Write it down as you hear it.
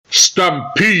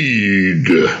Stampede.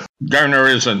 Garner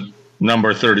isn't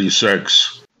number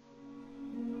 36.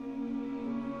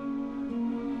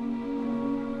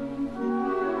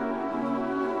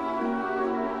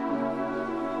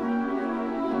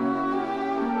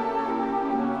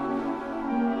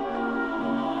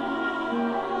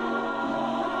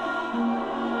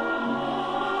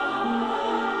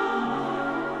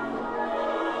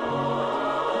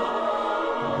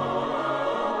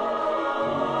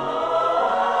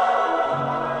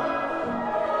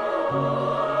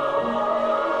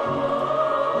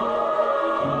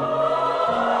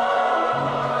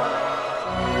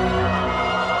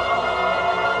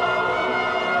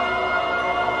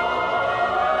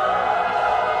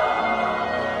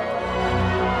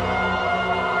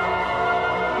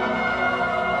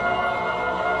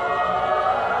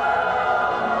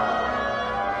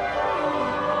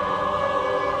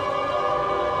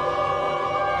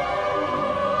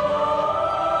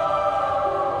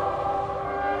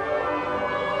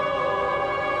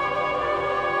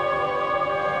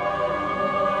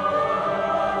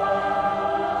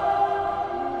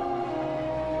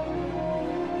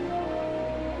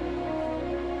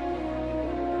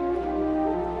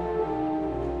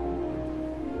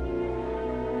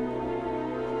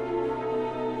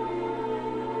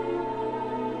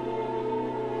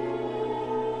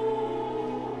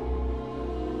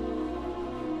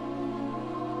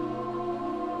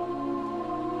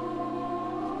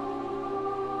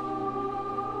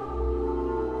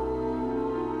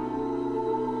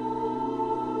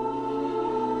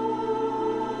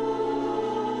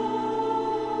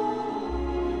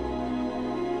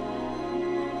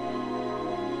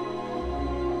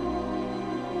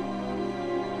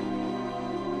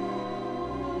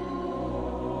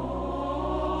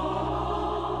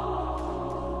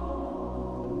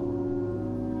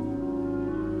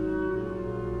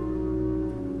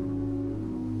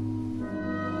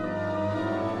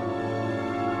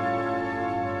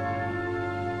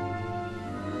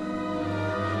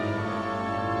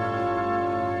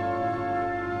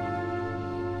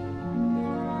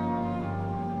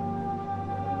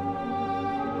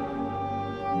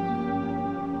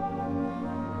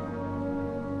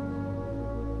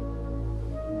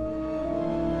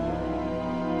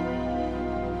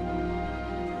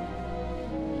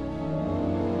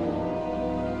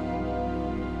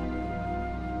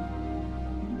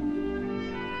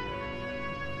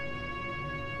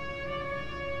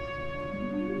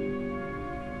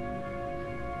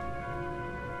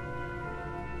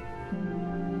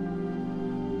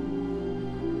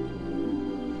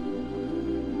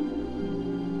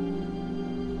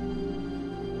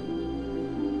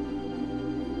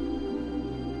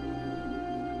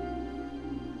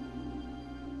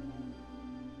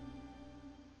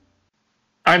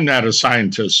 I'm not a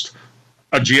scientist,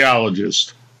 a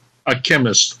geologist, a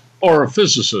chemist, or a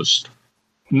physicist.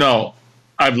 No,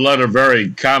 I've led a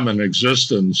very common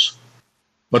existence,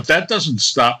 but that doesn't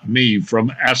stop me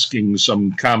from asking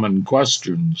some common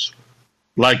questions.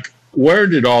 Like, where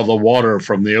did all the water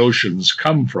from the oceans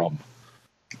come from?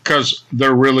 Because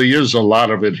there really is a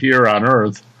lot of it here on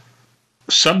Earth.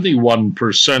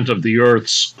 71% of the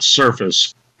Earth's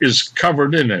surface is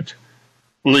covered in it,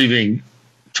 leaving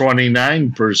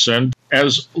 29%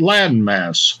 as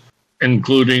landmass,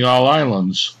 including all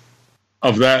islands.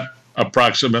 Of that,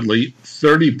 approximately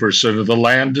 30% of the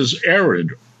land is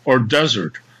arid or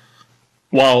desert,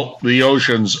 while the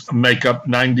oceans make up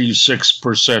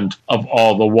 96% of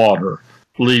all the water,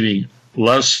 leaving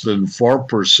less than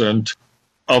 4%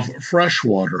 of fresh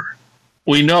water.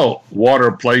 We know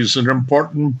water plays an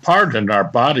important part in our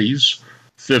bodies.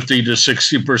 50 to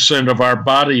 60% of our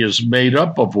body is made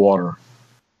up of water.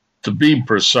 To be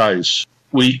precise,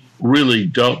 we really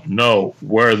don't know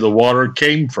where the water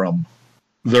came from.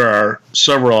 There are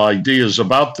several ideas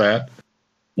about that.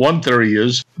 One theory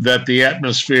is that the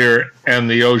atmosphere and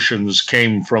the oceans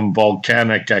came from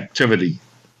volcanic activity.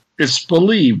 It's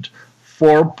believed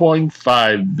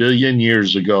 4.5 billion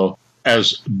years ago,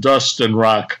 as dust and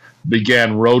rock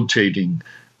began rotating,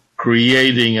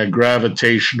 creating a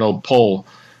gravitational pull,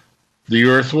 the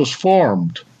Earth was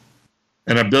formed.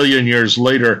 And a billion years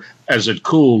later, as it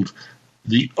cooled,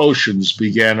 the oceans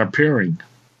began appearing.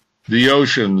 The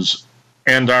oceans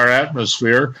and our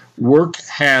atmosphere work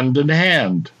hand in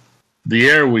hand. The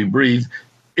air we breathe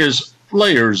is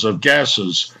layers of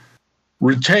gases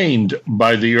retained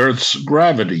by the Earth's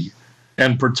gravity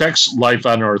and protects life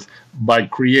on Earth by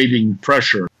creating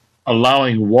pressure,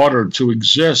 allowing water to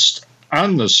exist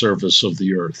on the surface of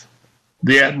the Earth.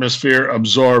 The atmosphere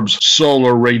absorbs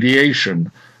solar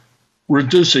radiation,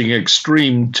 reducing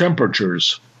extreme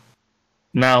temperatures.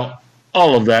 Now,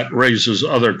 All of that raises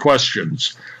other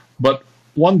questions. But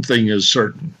one thing is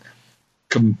certain.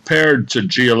 Compared to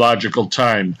geological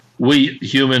time, we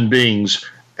human beings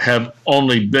have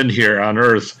only been here on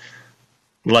Earth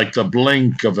like the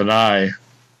blink of an eye.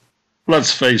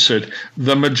 Let's face it,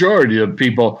 the majority of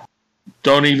people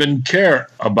don't even care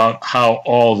about how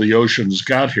all the oceans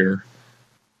got here.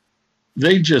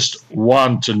 They just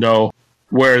want to know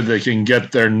where they can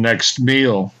get their next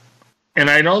meal. And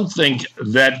I don't think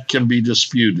that can be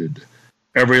disputed.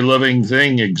 Every living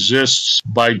thing exists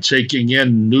by taking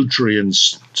in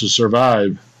nutrients to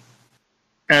survive.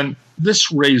 And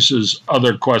this raises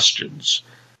other questions.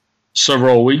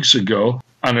 Several weeks ago,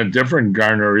 on a different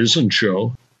Garner Isn't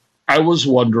show, I was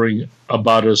wondering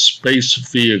about a space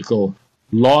vehicle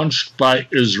launched by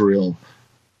Israel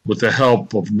with the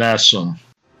help of NASA.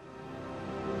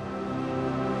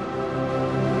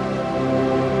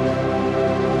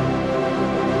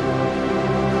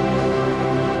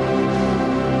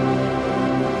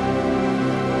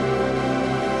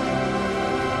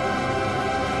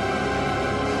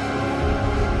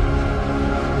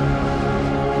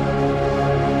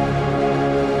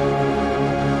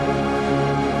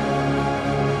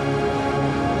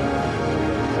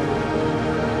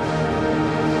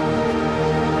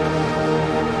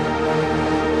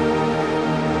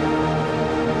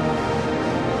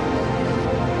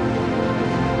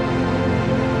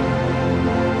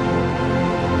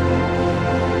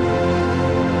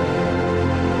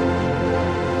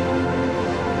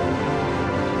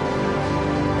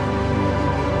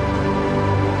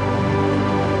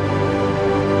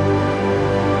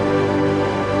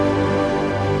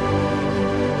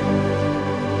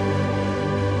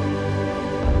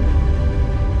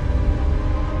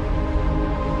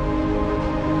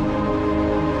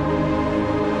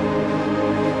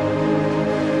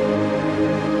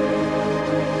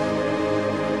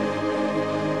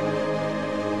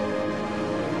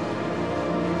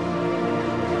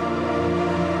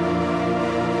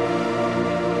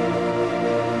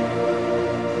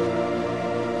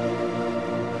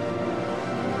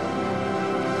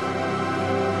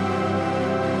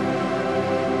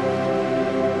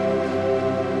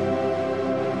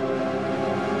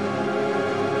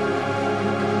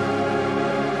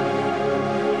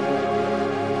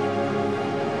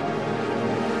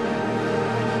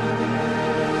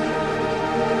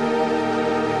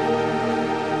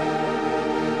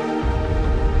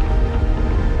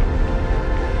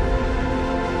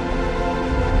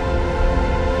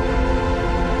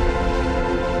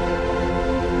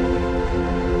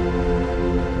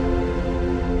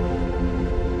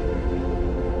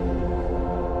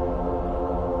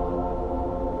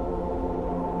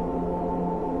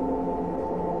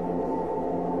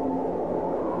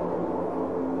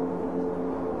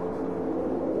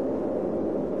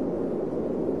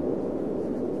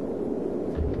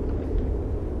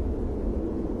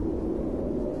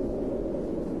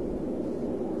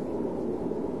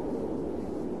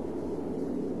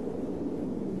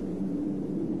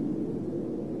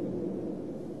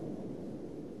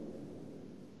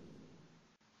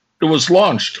 It was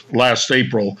launched last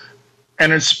April,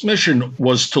 and its mission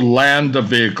was to land a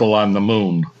vehicle on the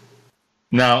moon.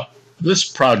 Now, this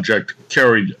project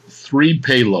carried 3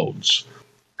 payloads,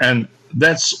 and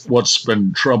that's what's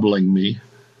been troubling me.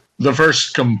 The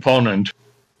first component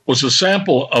was a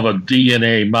sample of a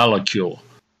DNA molecule.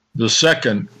 The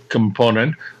second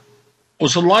component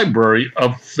was a library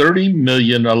of 30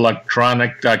 million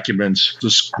electronic documents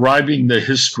describing the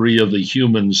history of the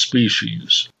human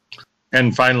species.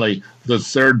 And finally, the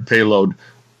third payload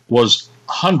was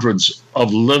hundreds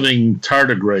of living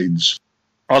tardigrades,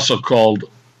 also called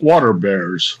water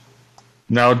bears.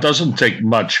 Now, it doesn't take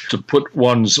much to put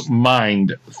one's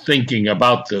mind thinking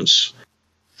about this.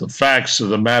 The facts of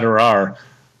the matter are,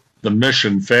 the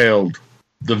mission failed.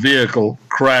 The vehicle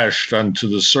crashed onto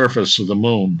the surface of the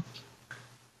moon.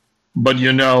 But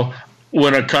you know,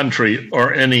 when a country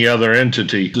or any other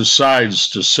entity decides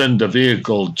to send a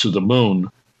vehicle to the moon,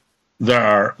 there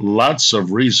are lots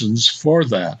of reasons for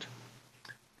that.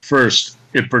 First,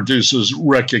 it produces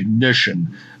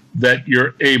recognition that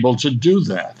you're able to do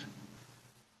that.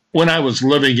 When I was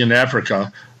living in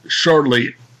Africa,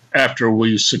 shortly after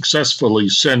we successfully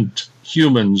sent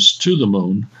humans to the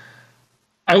moon,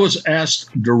 I was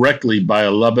asked directly by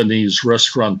a Lebanese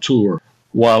restaurateur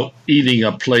while eating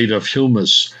a plate of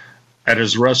hummus at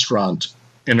his restaurant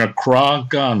in Accra,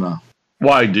 Ghana,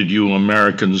 "Why did you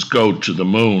Americans go to the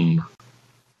moon?"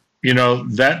 You know,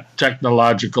 that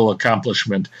technological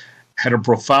accomplishment had a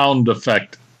profound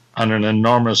effect on an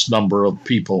enormous number of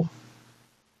people,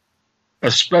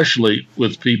 especially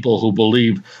with people who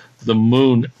believe the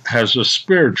moon has a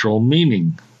spiritual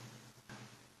meaning.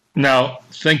 Now,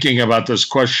 thinking about this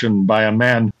question by a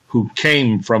man who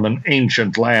came from an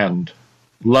ancient land,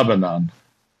 Lebanon,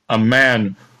 a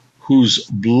man whose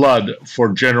blood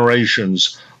for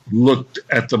generations looked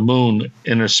at the moon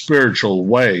in a spiritual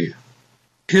way,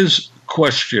 his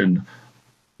question,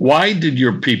 why did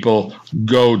your people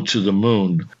go to the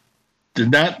moon,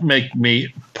 did not make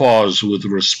me pause with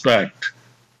respect.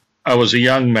 I was a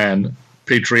young man,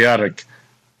 patriotic,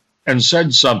 and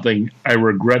said something I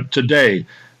regret today,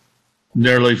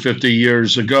 nearly 50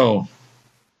 years ago.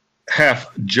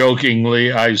 Half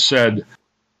jokingly, I said,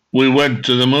 we went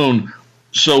to the moon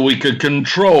so we could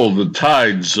control the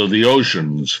tides of the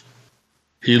oceans.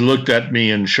 He looked at me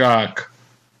in shock.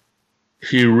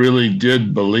 He really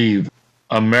did believe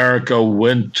America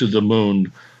went to the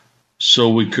moon so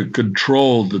we could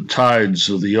control the tides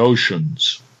of the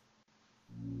oceans.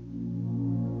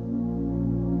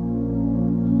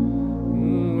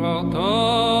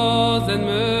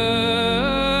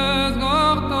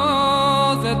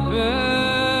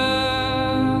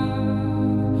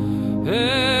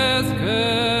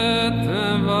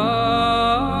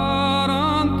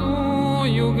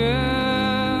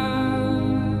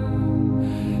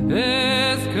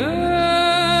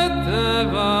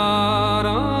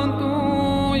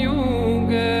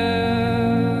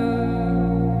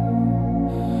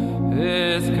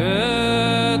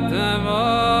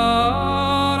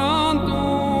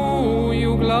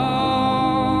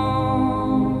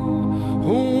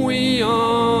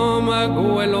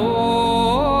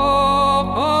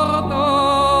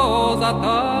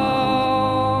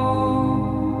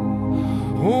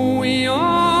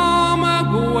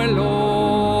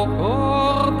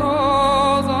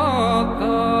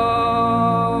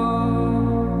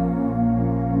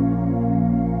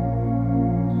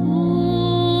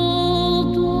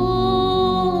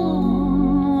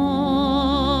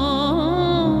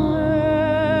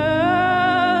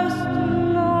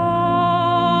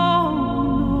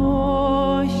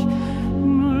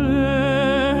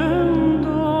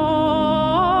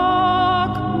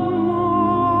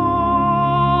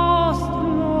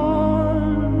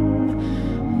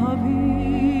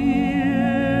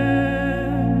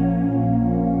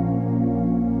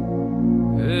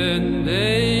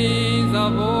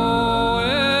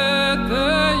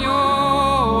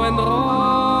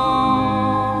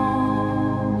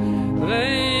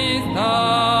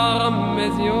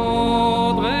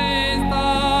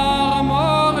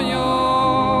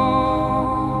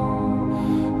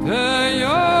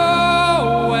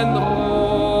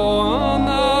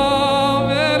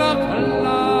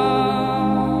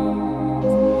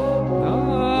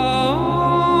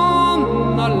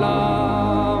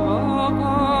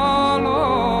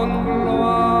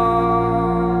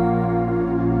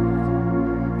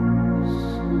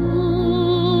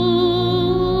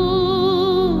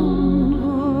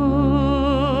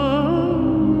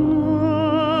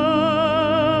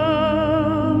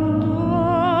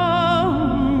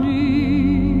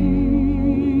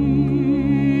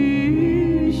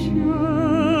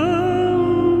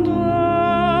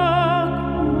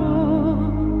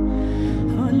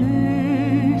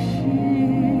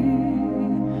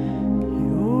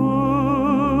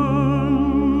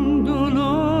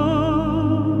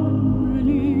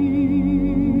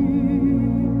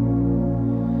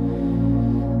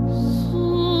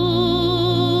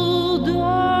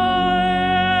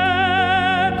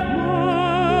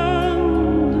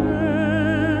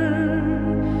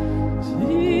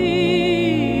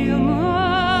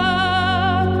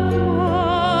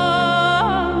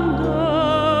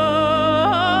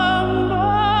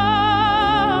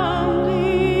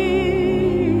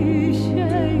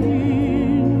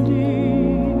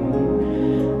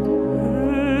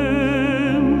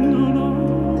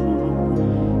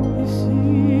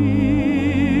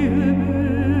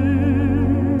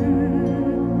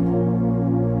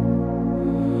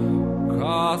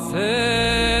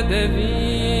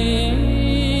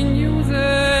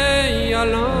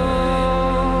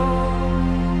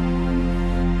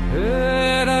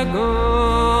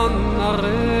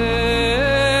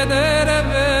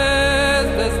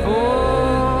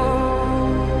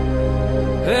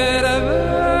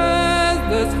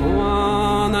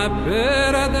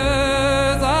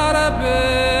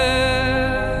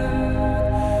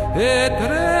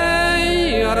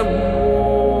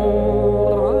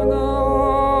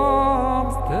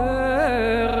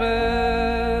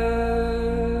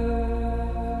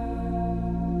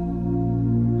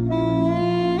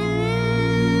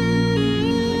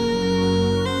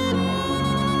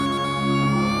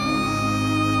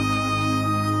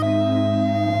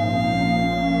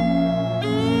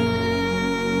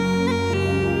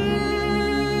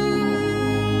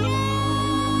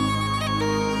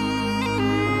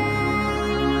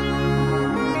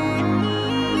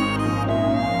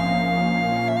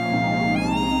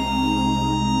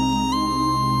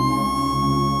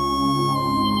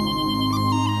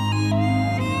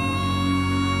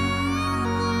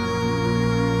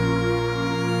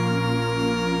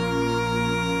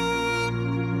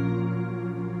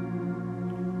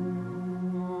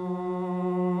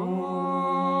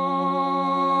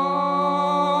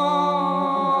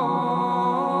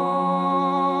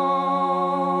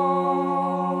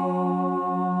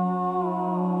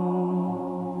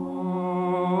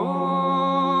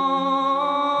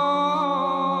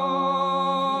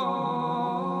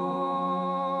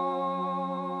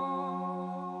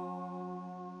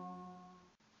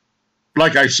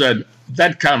 Like I said,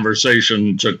 that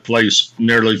conversation took place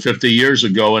nearly 50 years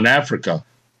ago in Africa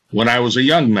when I was a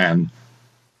young man.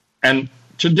 And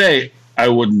today, I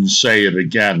wouldn't say it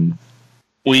again.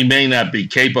 We may not be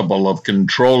capable of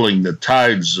controlling the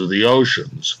tides of the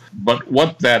oceans, but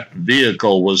what that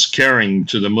vehicle was carrying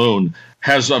to the moon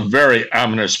has a very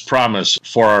ominous promise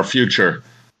for our future.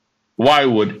 Why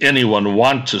would anyone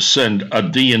want to send a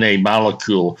DNA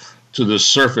molecule to the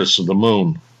surface of the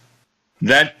moon?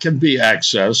 That can be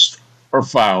accessed or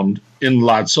found in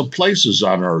lots of places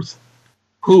on Earth.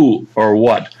 Who or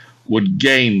what would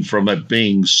gain from it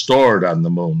being stored on the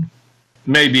moon?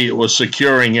 Maybe it was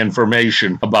securing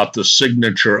information about the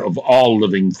signature of all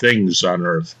living things on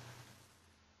Earth.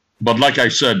 But like I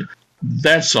said,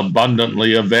 that's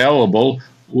abundantly available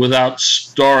without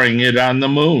storing it on the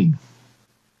moon.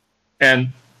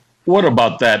 And what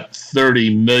about that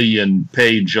 30 million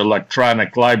page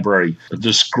electronic library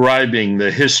describing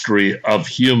the history of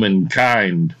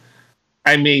humankind?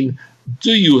 I mean,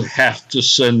 do you have to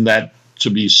send that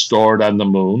to be stored on the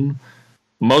moon?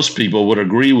 Most people would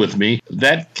agree with me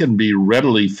that can be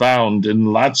readily found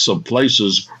in lots of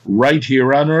places right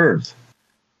here on Earth.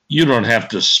 You don't have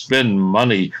to spend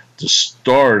money to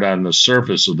store it on the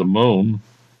surface of the moon.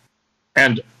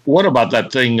 And what about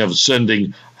that thing of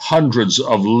sending hundreds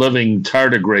of living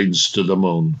tardigrades to the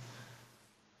moon?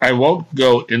 I won't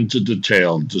go into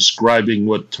detail describing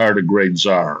what tardigrades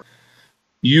are.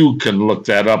 You can look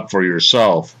that up for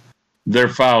yourself. They're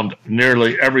found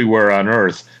nearly everywhere on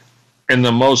Earth in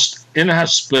the most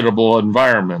inhospitable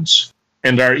environments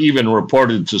and are even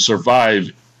reported to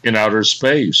survive in outer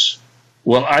space.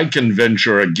 Well, I can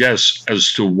venture a guess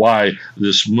as to why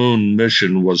this moon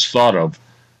mission was thought of.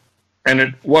 And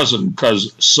it wasn't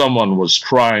because someone was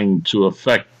trying to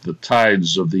affect the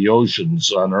tides of the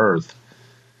oceans on Earth.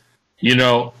 You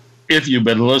know, if you've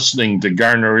been listening to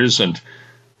Garner Isn't,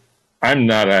 I'm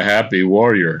not a happy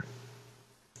warrior.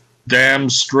 Damn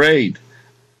straight,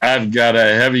 I've got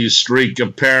a heavy streak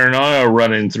of paranoia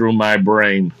running through my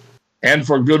brain, and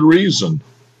for good reason.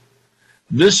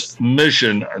 This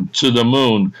mission to the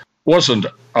moon wasn't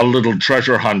a little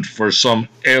treasure hunt for some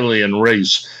alien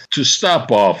race to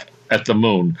stop off at the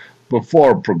moon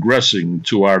before progressing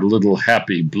to our little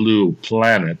happy blue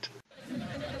planet.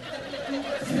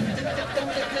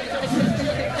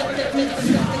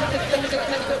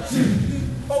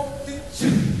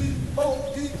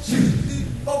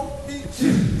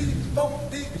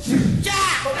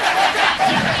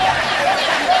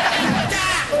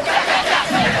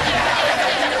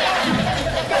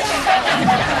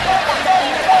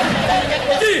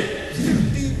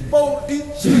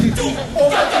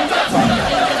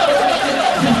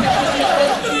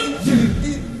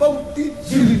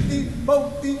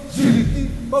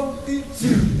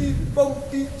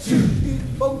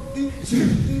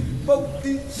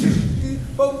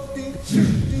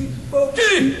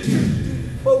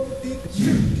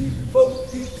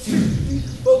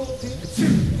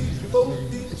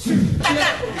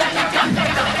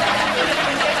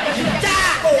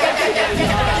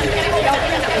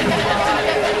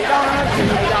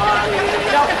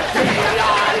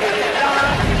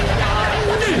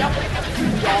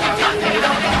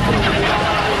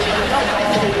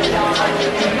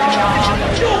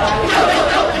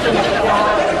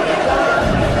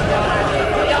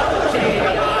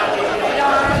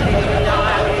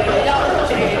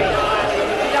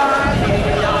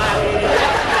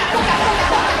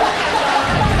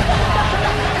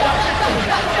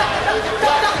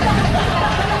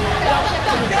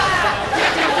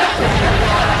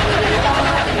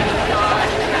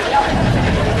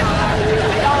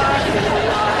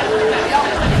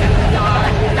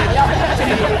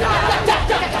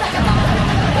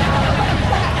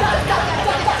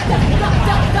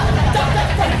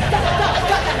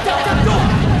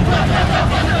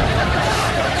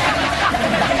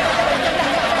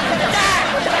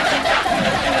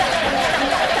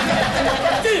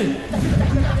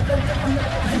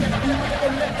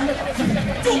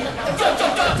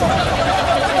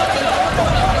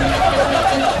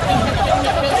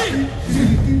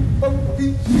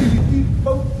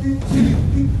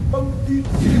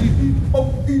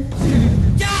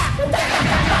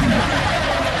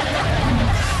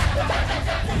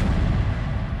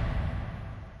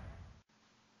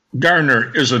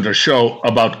 Garner isn't a show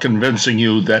about convincing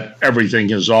you that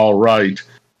everything is all right.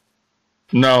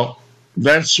 No,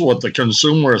 that's what the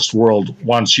consumerist world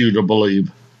wants you to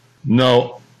believe.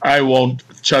 No, I won't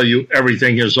tell you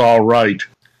everything is all right.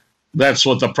 That's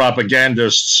what the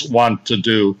propagandists want to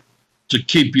do, to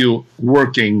keep you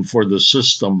working for the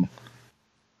system.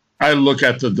 I look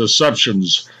at the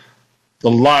deceptions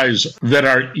the lies that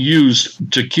are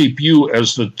used to keep you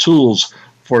as the tools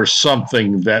for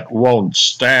something that won't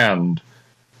stand.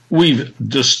 We've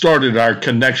distorted our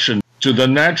connection to the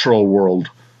natural world,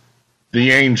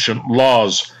 the ancient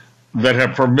laws that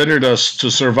have permitted us to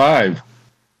survive.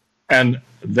 And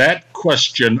that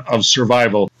question of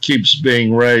survival keeps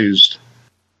being raised.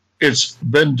 It's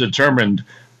been determined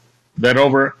that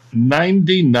over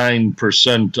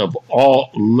 99% of all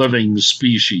living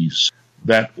species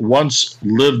that once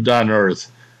lived on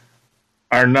Earth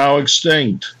are now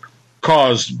extinct,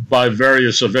 caused by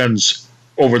various events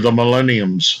over the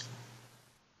millenniums.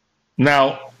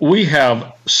 Now, we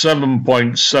have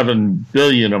 7.7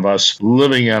 billion of us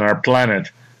living on our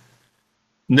planet,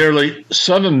 nearly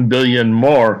 7 billion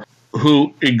more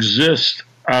who exist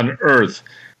on Earth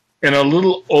in a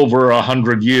little over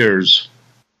 100 years.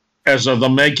 As of the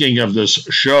making of this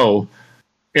show,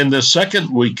 in the second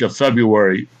week of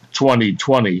February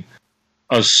 2020,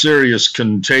 a serious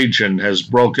contagion has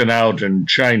broken out in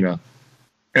China.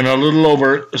 In a little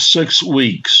over 6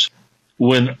 weeks,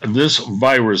 when this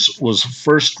virus was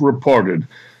first reported,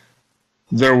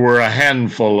 there were a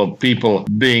handful of people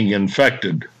being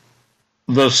infected.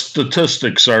 The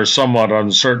statistics are somewhat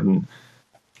uncertain,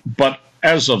 but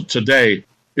as of today,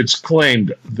 it's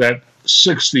claimed that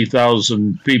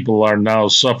 60,000 people are now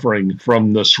suffering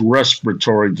from this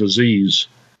respiratory disease,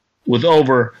 with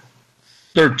over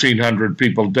 1,300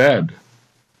 people dead.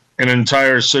 An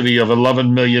entire city of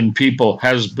 11 million people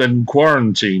has been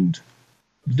quarantined.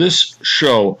 This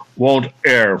show won't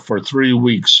air for 3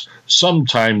 weeks,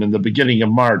 sometime in the beginning of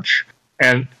March,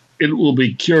 and it will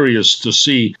be curious to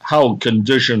see how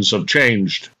conditions have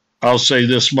changed. I'll say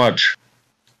this much.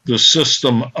 The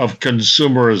system of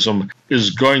consumerism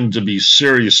is going to be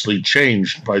seriously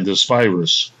changed by this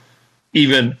virus.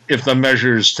 Even if the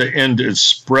measures to end its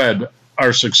spread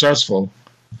are successful,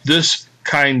 this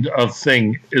kind of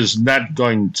thing is not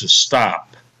going to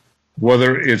stop.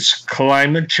 Whether it's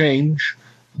climate change,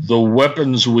 the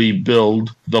weapons we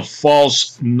build, the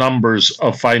false numbers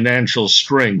of financial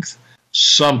strength,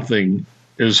 something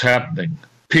is happening.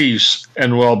 Peace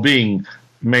and well-being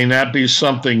may not be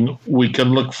something we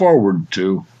can look forward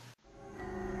to.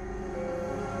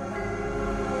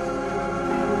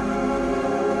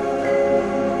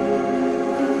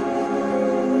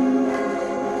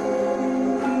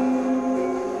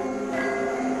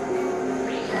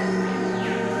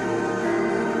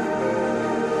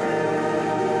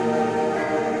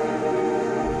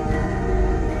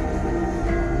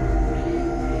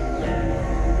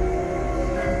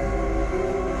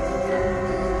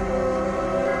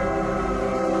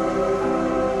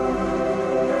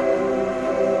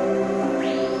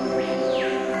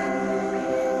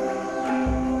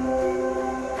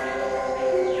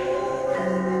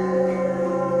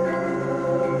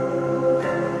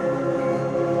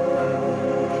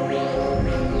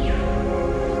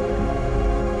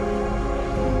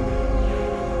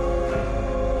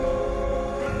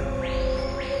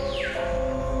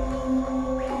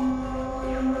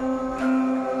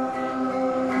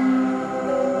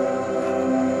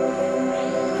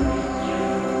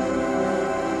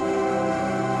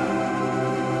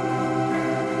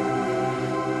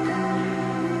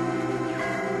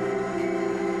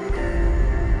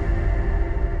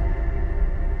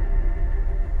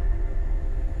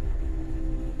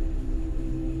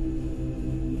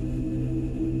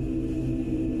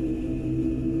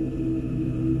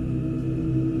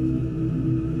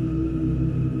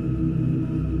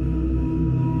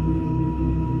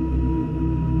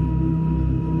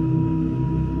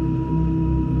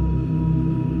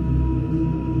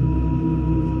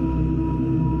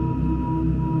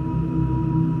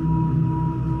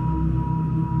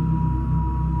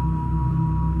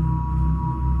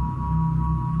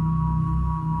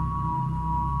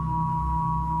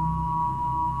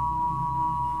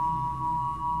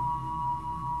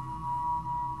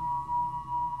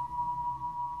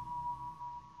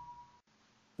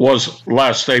 Was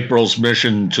last April's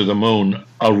mission to the moon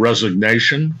a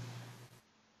resignation?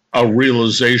 A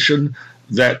realization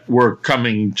that we're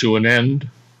coming to an end?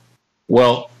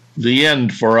 Well, the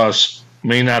end for us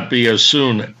may not be as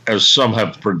soon as some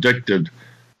have predicted.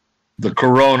 The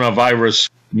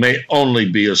coronavirus may only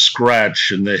be a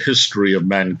scratch in the history of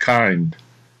mankind.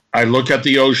 I look at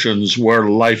the oceans where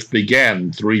life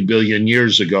began 3 billion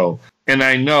years ago, and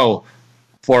I know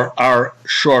for our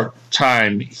short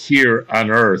time here on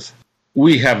Earth,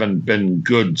 we haven't been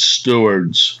good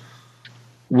stewards.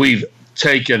 We've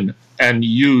taken and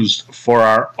used for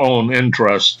our own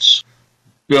interests,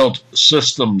 built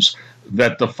systems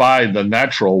that defy the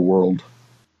natural world.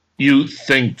 You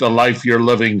think the life you're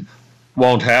living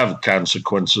won't have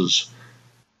consequences.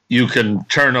 You can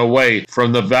turn away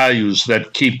from the values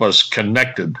that keep us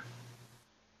connected.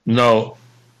 No,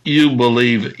 you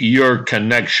believe your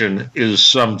connection is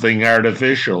something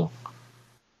artificial.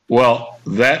 Well,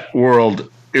 that world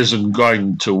isn't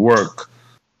going to work.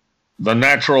 The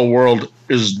natural world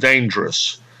is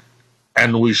dangerous,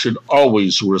 and we should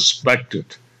always respect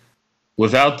it.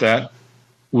 Without that,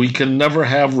 we can never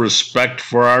have respect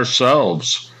for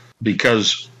ourselves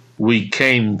because we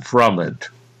came from it.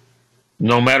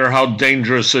 No matter how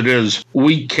dangerous it is,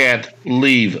 we can't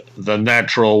leave the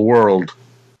natural world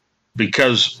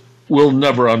because we'll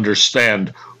never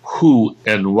understand who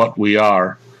and what we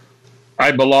are.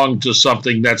 I belong to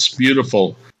something that's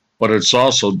beautiful, but it's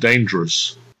also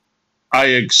dangerous. I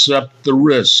accept the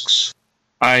risks.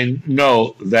 I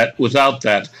know that without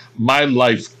that, my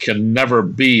life can never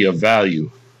be of value.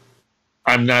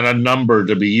 I'm not a number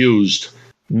to be used.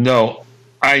 No,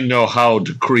 I know how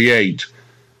to create,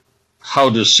 how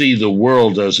to see the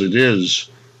world as it is.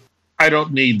 I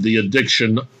don't need the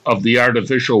addiction of the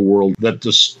artificial world that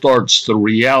distorts the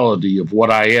reality of what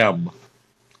I am.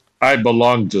 I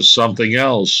belong to something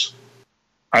else.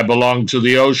 I belong to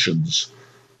the oceans,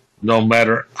 no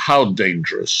matter how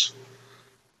dangerous.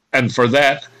 And for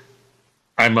that,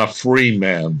 I'm a free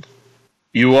man.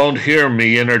 You won't hear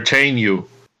me entertain you.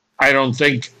 I don't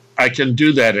think I can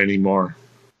do that anymore.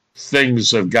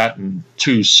 Things have gotten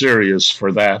too serious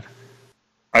for that.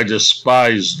 I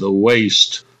despise the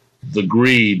waste, the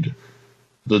greed,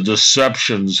 the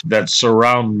deceptions that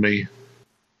surround me.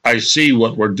 I see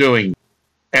what we're doing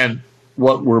and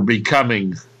what we're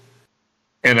becoming,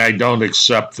 and I don't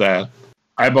accept that.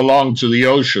 I belong to the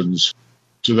oceans,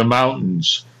 to the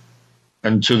mountains,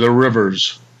 and to the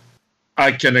rivers.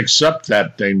 I can accept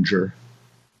that danger.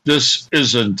 This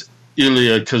isn't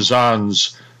Elia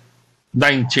Kazan's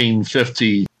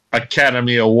 1950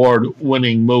 Academy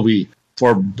Award-winning movie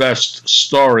for Best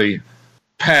Story,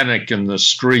 Panic in the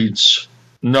Streets.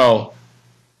 No,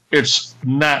 it's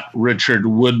not Richard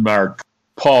Widmark,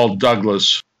 Paul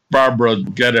Douglas, Barbara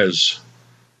Geddes,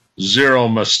 Zero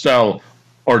Mostel,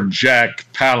 or Jack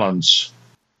Palance.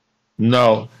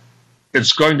 No,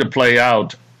 it's going to play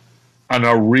out on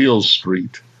a real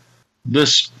street.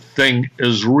 This thing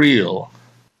is real,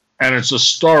 and it's a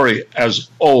story as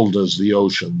old as the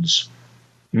oceans.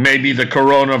 Maybe the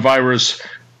coronavirus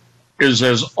is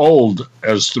as old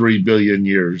as 3 billion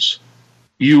years.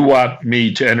 You want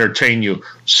me to entertain you,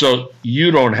 so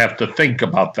you don't have to think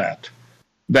about that.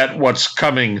 That what's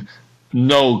coming,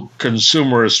 no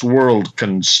consumerist world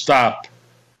can stop,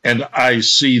 and I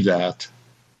see that.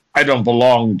 I don't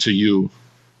belong to you.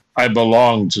 I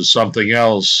belong to something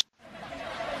else.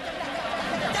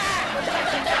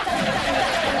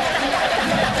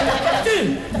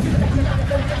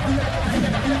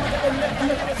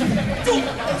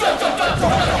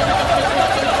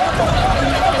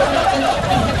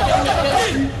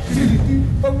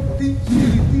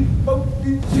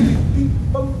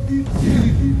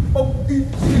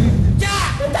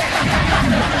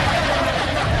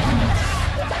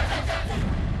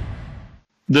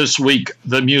 This week,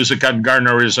 the music on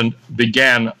Garnerism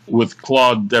began with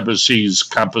Claude Debussy's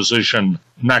composition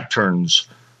Nocturnes,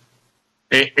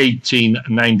 a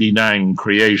 1899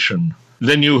 creation.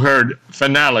 Then you heard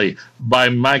Finale by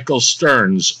Michael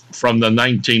Stearns from the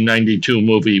 1992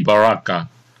 movie Baraka,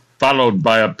 followed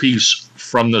by a piece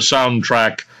from the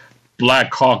soundtrack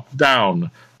Black Hawk Down,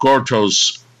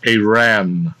 Gortos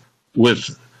Iran,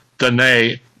 with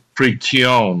Danae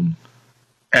Prition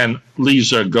and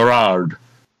Lisa Gerard.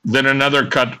 Then another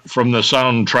cut from the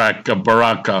soundtrack of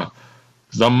Baraka,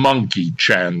 The Monkey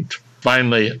Chant.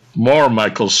 Finally, more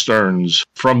Michael Stearns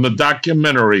from the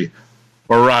documentary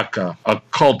Baraka, A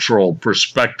Cultural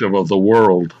Perspective of the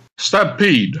World.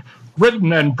 Stampede,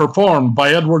 written and performed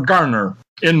by Edward Garner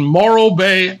in Morro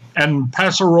Bay and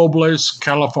Paso Robles,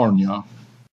 California.